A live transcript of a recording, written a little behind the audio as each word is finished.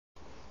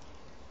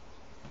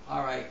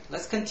Alright,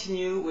 let's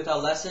continue with our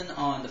lesson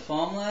on the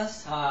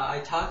formulas.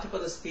 I talked about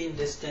the speed and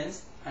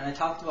distance, and I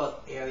talked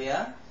about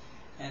area.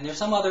 And there's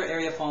some other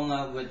area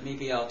formula, but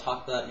maybe I'll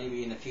talk about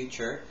maybe in the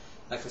future.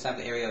 Like for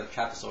example, the area of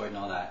trapezoid and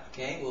all that.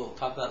 Okay, we'll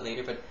talk about that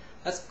later, but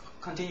let's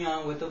continue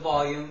on with the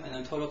volume and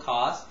the total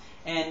cost.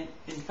 And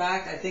in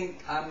fact, I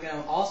think I'm going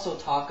to also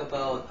talk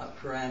about a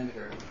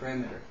perimeter,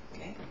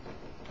 okay,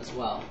 as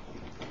well.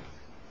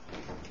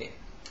 Okay,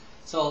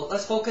 so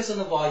let's focus on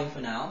the volume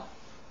for now.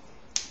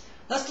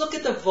 Let's look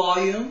at the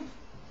volume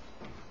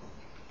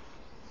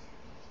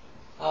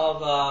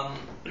of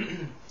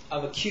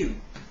of a cube.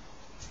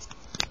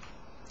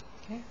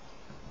 Okay.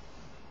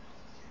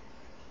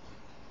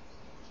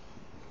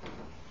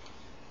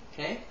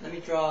 Okay, let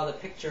me draw the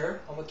picture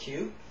of a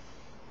cube.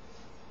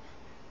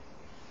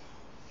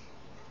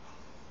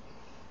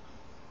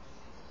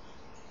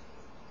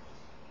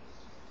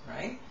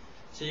 Right?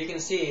 So you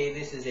can see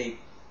this is a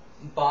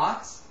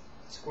box,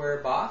 square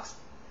box,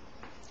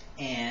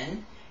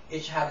 and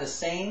it should have the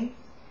same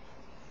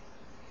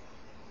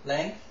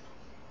length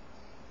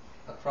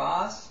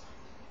across,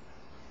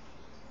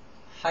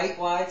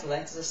 height-wise, the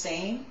length is the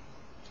same,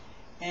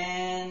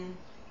 and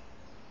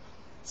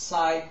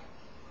side,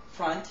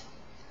 front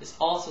is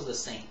also the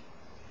same.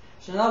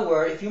 So in other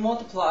words, if you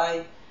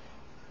multiply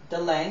the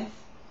length,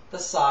 the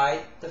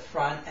side, the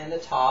front, and the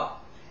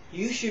top,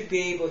 you should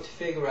be able to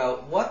figure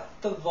out what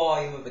the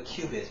volume of a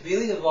cube is.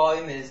 Really, the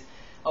volume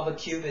of a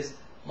cube is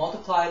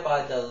multiplied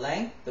by the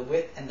length, the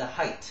width, and the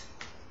height.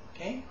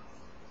 Okay?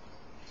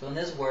 So in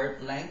this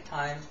word, length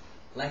times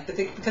length,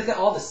 because they're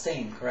all the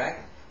same,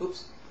 correct?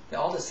 Oops, they're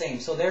all the same.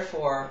 So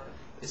therefore,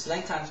 it's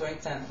length times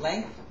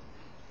length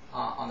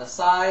on the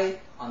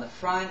side, on the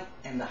front,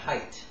 and the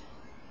height.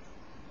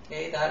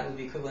 Okay, that would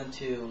be equivalent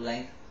to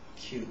length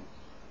cube.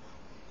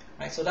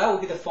 Right? So that would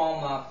be the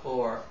formula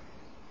for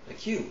the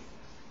cube.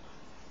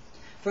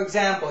 For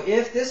example,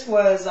 if this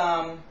was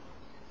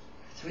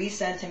 3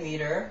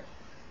 centimeter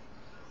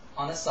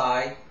on the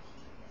side,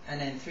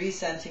 and then 3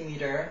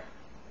 centimeter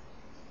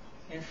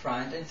in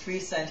front, and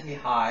 3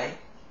 centimeter high,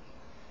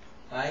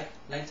 right?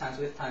 Length times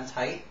width times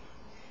height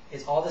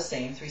is all the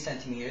same, 3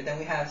 centimeter. Then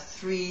we have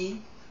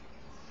 3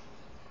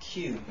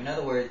 cube. In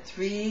other words,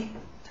 3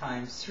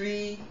 times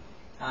 3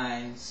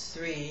 times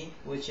 3,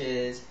 which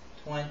is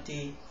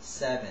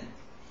 27.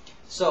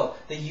 So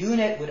the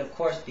unit would of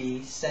course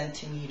be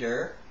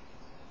centimeter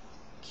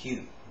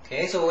cube.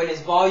 Okay, so when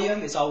it's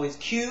volume, it's always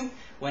cube.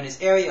 When it's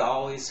area,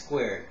 always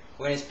squared.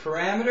 When it's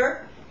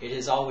parameter, it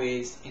is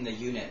always in the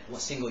unit, a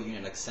single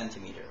unit, like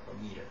centimeter or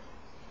meter.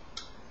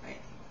 Right?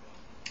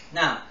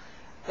 Now,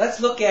 let's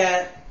look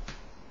at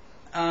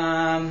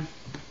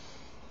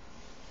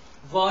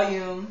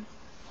volume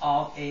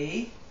of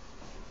a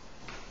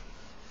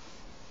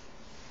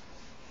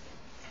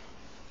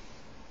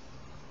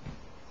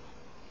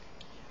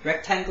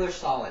rectangular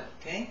solid.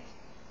 Okay.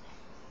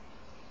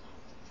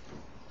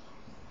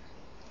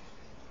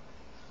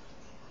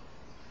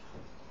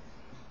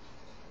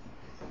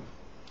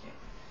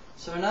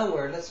 So in other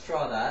words, let's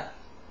draw that.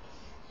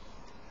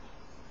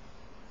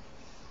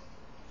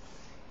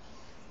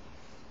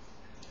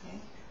 Okay.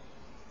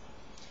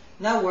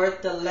 In other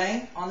words, the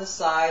length on the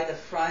side, the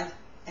front,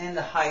 and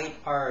the height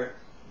are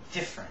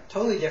different,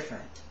 totally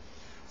different.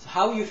 So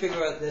how will you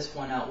figure out this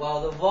one out? Well,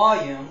 the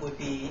volume would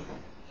be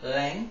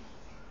length.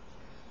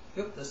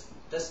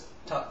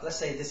 Let's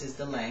say this is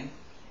the length,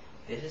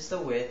 this is the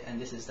width,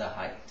 and this is the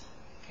height.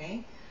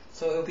 Okay?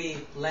 So it will be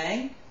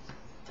length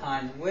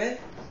times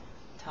width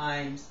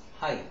times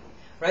height.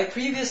 Right?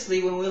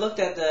 Previously, when we looked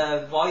at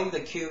the volume of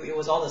the cube, it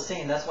was all the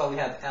same. That's why we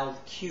have L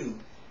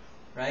cubed.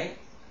 Right?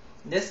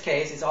 In this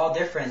case, it's all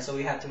different, so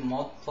we have to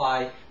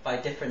multiply by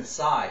different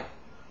side.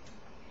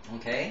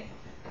 Okay?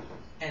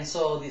 And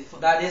so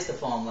that is the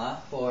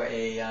formula for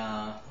a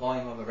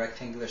volume of a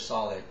rectangular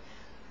solid.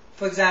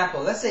 For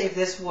example, let's say if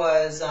this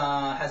was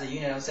has a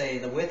unit, let's say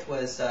the width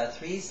was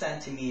 3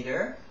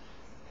 centimeter,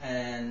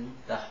 and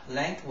the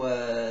length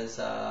was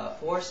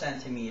 4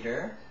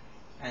 centimeter,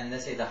 and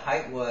let's say the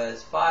height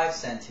was 5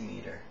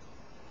 centimeter,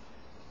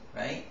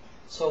 right?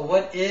 So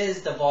what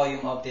is the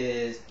volume of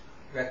this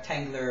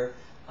rectangular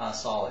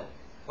solid?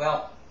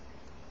 Well,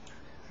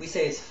 we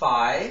say it's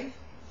 5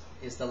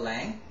 is the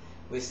length.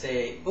 We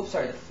say, oops,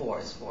 sorry, the 4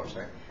 is 4,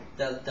 sorry.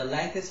 The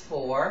length is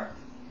 4,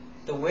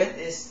 the width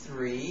is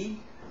 3,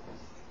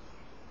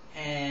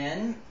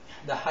 and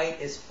the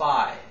height is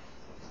 5.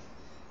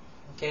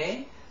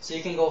 Okay? So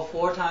you can go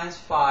 4 times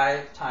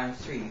 5 times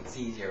 3. It's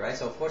easier, right?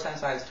 So 4 times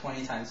 5 is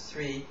 20 times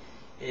 3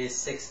 is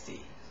 60.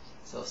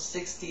 So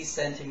 60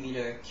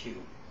 centimeter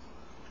cube.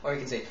 Or you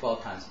can say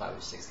 12 times 5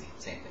 is 60.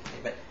 Same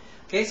thing.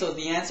 Okay, so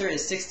the answer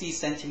is 60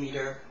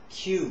 centimeter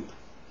cube.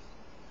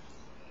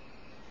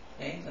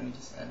 Okay, let me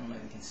just, I don't know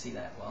if you can see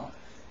that well.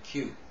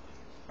 Cube.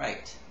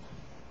 Right.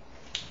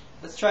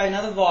 Let's try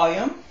another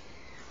volume.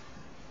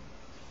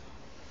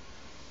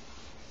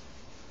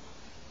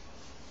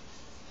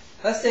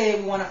 Let's say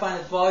we want to find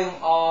the volume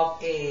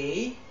of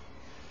a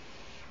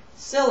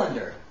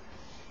cylinder,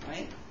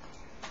 right?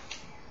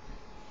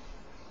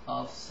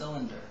 Of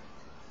cylinder.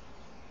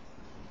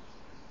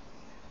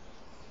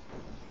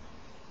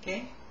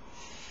 Okay?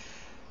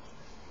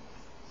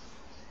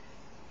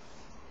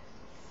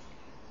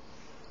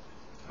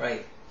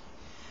 Right.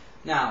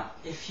 Now,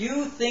 if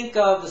you think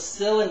of the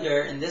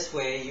cylinder in this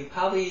way, you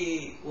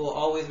probably will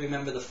always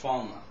remember the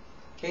formula.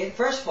 Okay,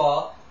 first of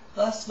all,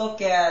 let's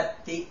look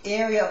at the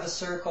area of a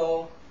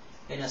circle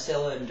in a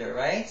cylinder,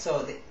 right?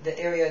 So the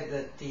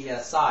area, the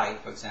side,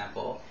 for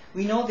example.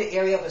 We know the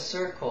area of a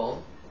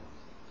circle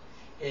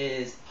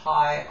is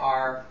pi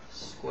r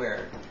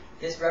squared.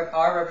 This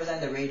r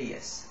represents the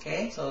radius,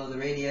 okay? So the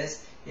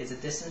radius is the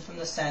distance from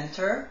the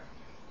center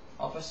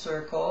of a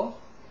circle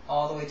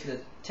all the way to the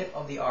tip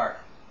of the arc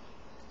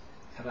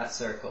of that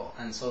circle.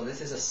 And so this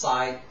is a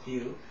side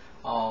view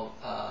of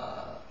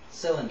a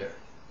cylinder.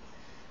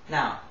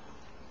 Now,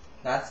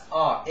 that's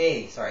A,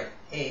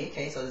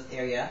 okay, so this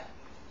area,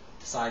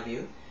 the side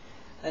view.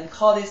 And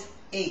call this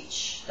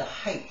H, the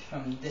height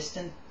from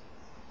distant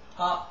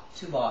top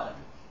to bottom,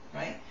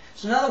 right?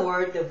 So in other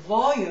words, the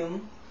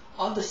volume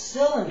of the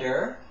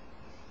cylinder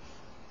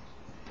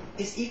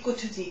is equal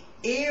to the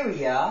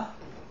area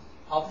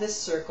of this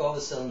circle of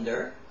the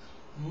cylinder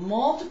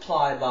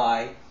multiplied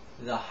by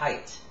the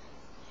height.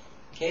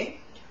 Okay?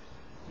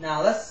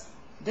 Now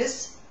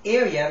this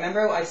area,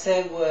 remember I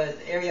said was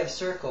the area of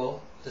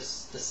circle, the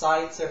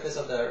side surface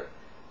of the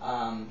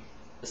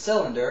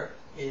cylinder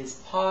is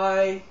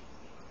pi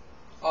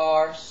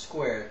r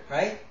squared,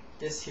 right?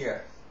 This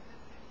here.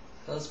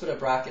 So let's put a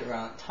bracket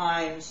around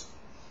times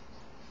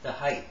the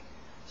height.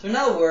 So in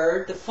other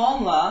words, the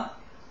formula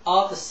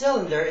of the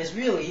cylinder is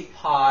really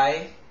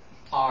pi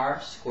r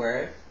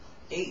squared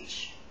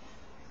h.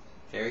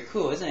 Very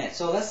cool, isn't it?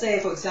 So let's say,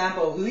 for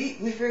example, we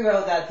figure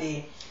out that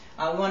we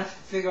want to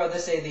figure out,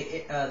 let's say,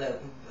 the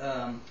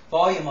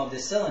volume of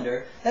this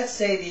cylinder. Let's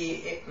say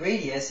the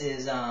radius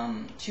is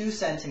 2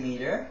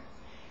 centimeter,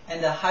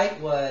 and the height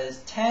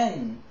was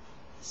 10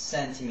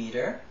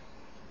 centimeter,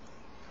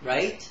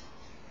 right?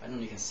 I don't know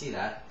if you can see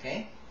that,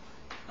 okay?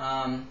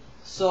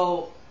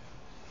 So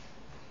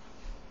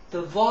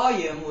the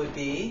volume would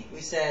be,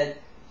 we said,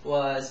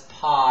 was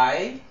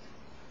pi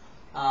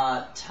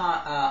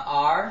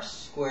r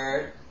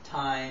squared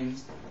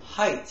times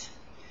height.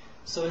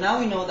 So now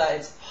we know that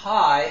it's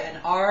pi, and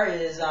r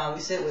is,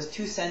 we said it was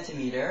 2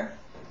 centimeter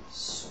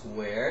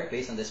squared,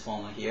 based on this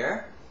formula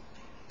here,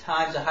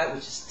 times the height,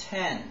 which is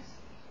 10,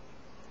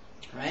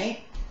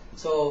 right?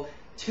 So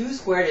 2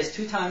 squared is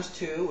 2 times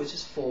 2, which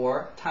is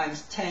 4,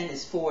 times 10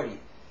 is 40.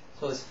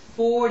 So it's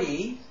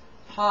 40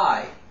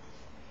 pi.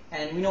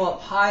 And we know what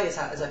pi is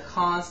a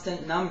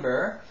constant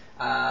number.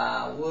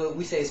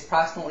 We say it's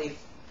approximately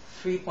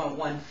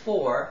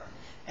 3.14.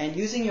 And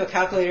using your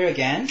calculator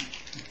again,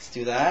 let's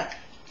do that.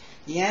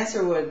 The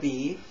answer would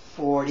be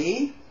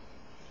 40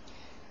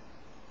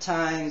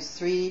 times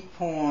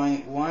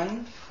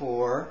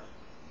 3.14.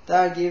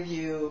 That would give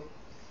you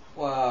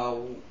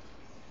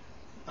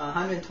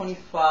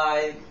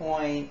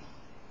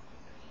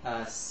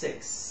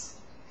 125.6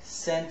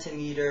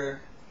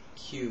 centimeter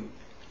cubed,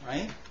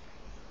 right?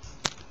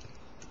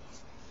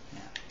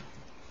 Yeah.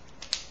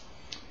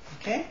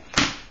 Okay?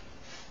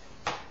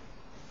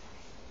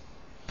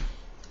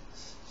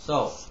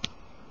 So,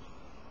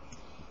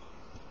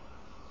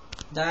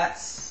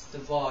 that's the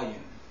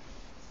volume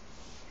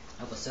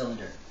of a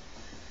cylinder.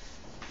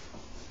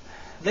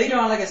 Later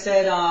on, like I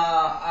said,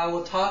 I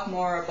will talk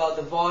more about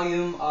the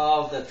volume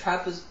of the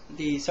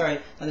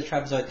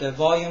the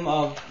volume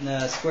of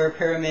the square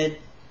pyramid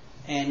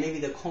and maybe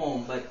the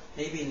cone, but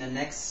maybe in the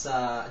next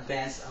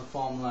advanced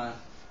formula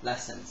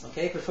lessons.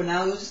 Okay, but for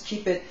now, we'll just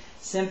keep it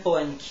simple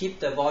and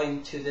keep the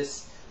volume to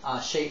this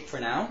shape for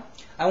now.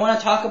 I want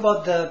to talk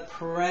about the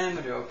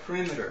parameter or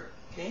perimeter.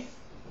 Okay,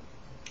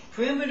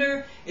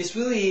 perimeter is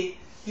really,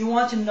 you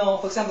want to know.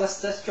 For example,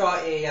 let's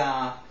draw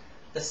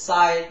the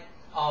side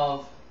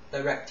of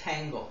the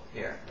rectangle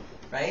here,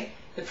 right?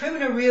 The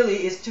perimeter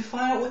really is to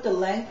find out what the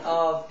length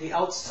of the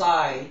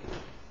outside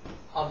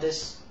of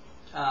this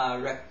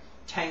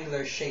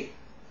rectangular shape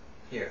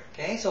here.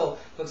 Okay, so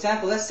for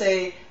example, let's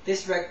say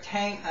this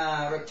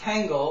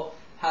rectangle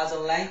has a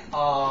length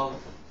of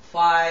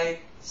 5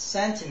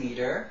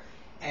 centimeter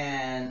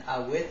and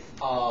a width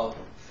of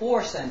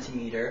 4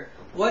 centimeter.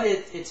 What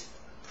is its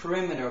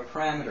perimeter or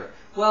parameter?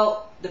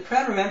 Well, the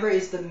parameter, remember,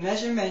 is the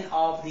measurement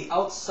of the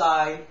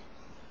outside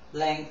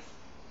length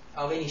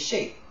of any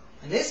shape.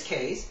 In this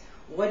case,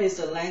 what is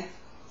the length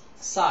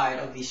side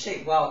of the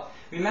shape? Well,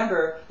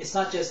 remember, it's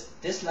not just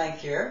this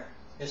length here.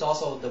 There's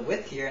also the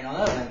width here and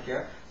another length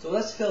here. So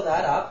let's fill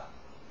that up.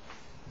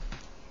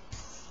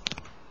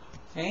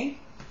 Okay.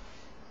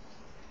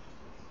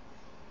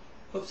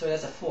 Oops, sorry,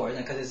 that's a 4,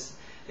 because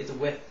it's a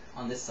width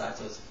on this side.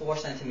 So it's 4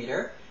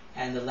 centimeter,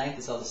 and the length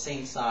is of the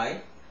same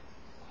side,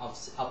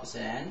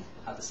 opposite end,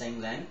 have the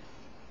same length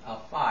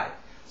of 5.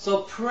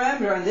 So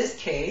parameter in this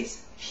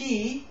case,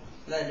 P,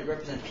 let it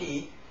represent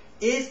P,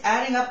 is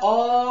adding up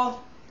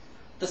all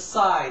the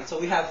sides. So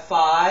we have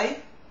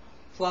 5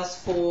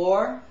 plus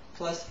 4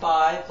 plus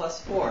 5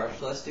 plus 4.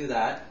 So let's do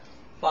that.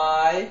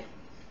 5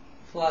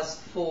 plus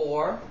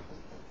 4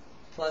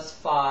 plus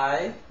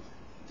 5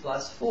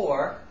 plus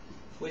 4,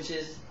 which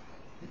is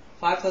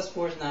 5 plus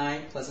 4 is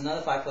 9, plus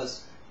another 5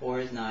 plus 4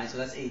 is 9, so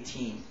that's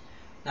 18.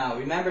 Now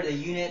remember the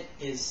unit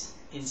is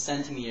in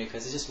centimeter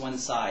because it's just one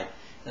side,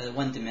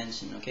 one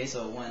dimension, okay,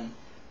 so 1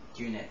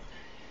 unit.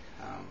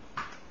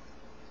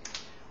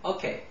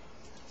 Okay,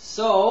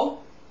 so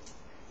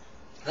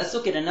let's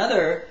look at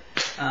another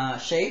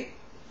shape,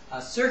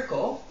 a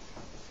circle.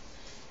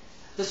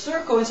 The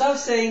circle, instead of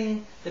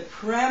saying the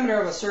parameter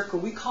of a circle,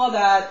 we call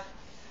that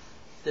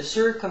the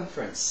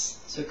circumference.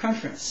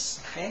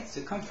 Circumference, okay,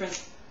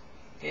 circumference.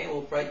 Okay,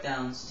 we'll write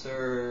down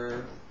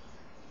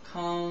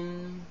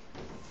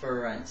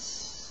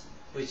circumference,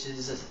 which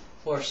is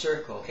for a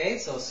circle. Okay,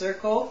 so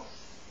circle,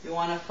 you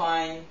want to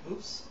find,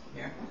 oops,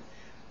 here,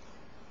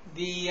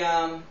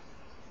 the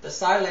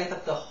side length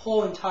of the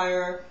whole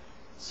entire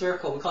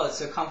circle. We call it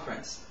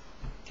circumference.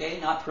 Okay,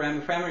 not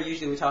parameter. Parameter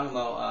usually we're talking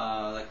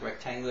about like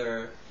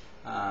rectangular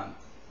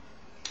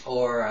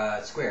or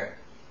square.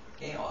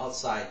 Okay, or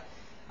outside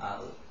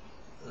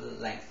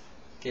length.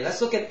 Okay,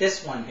 let's look at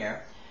this one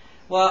here.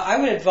 Well, I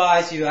would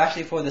advise you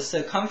actually for the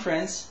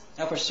circumference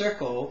of a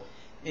circle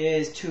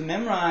is to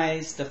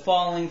memorize the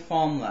following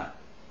formula.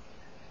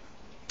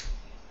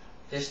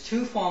 There's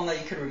 2 formula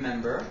you could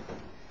remember.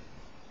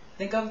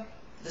 Think of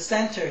the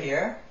center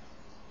here.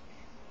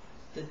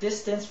 The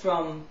distance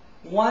from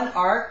one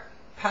arc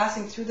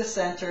passing through the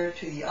center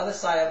to the other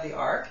side of the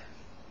arc,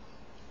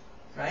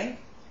 right,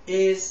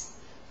 is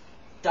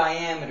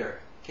diameter.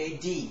 Okay,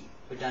 D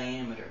for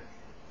diameter.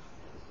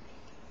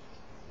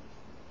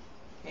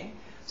 Okay,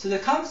 so the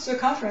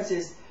circumference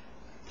is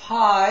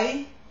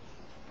pi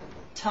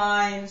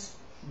times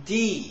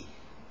D.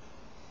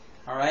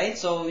 All right,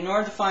 so in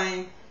order to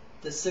find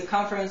the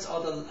circumference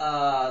or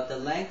the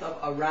length of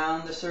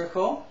around the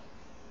circle,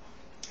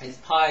 is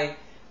pi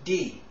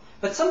D.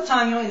 But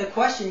sometimes, in the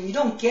question, you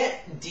don't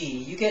get D,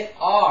 you get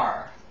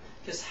R.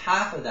 Just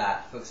half of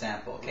that, for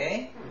example,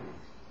 okay?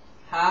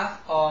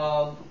 Half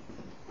of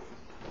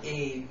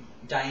a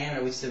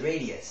diameter, which is the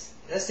radius.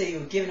 Let's say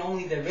you're given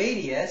only the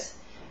radius.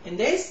 In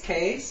this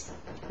case,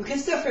 we can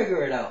still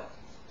figure it out.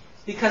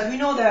 Because we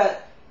know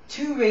that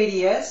 2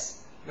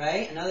 radius,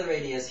 right, another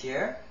radius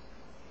here,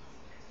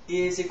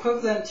 is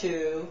equivalent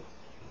to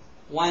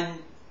 1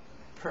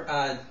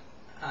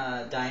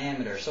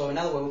 diameter. So in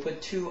other words, we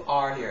put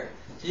 2r here.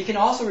 So you can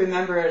also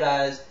remember it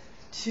as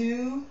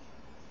 2,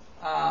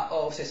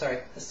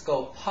 let's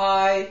go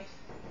pi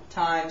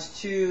times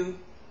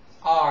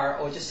 2r,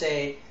 or just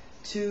say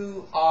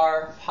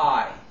 2r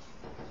pi.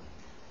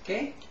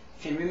 Okay? You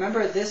can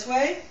remember it this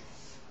way,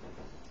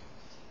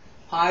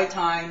 pi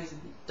times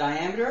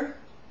diameter,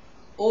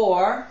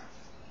 or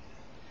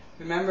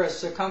remember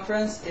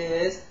circumference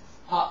is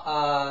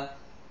 2r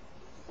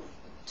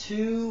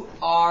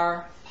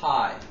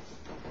pi.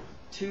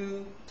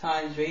 2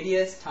 times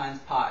radius times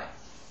pi.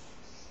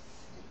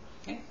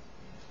 Okay.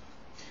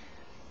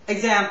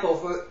 Example,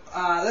 for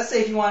let's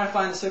say if you want to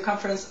find the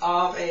circumference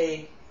of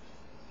a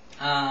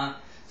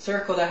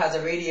circle that has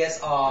a radius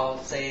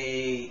of,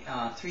 say,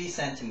 3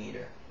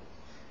 centimeter.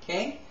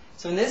 Okay,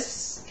 so in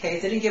this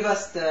case, they didn't give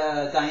us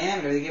the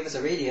diameter; they gave us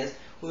a radius.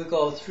 We would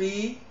go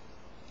 2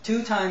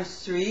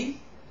 times 3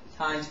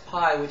 times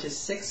pi, which is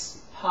 6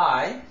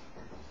 pi,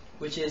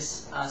 which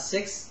is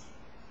 6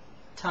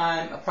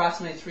 times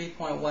approximately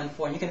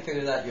 3.14. And you can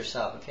figure that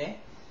yourself. Okay,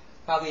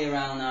 probably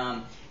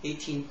around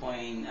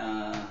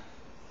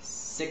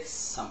 18.6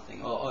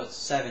 something, or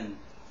 7,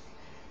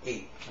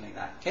 8, something like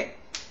that. Okay.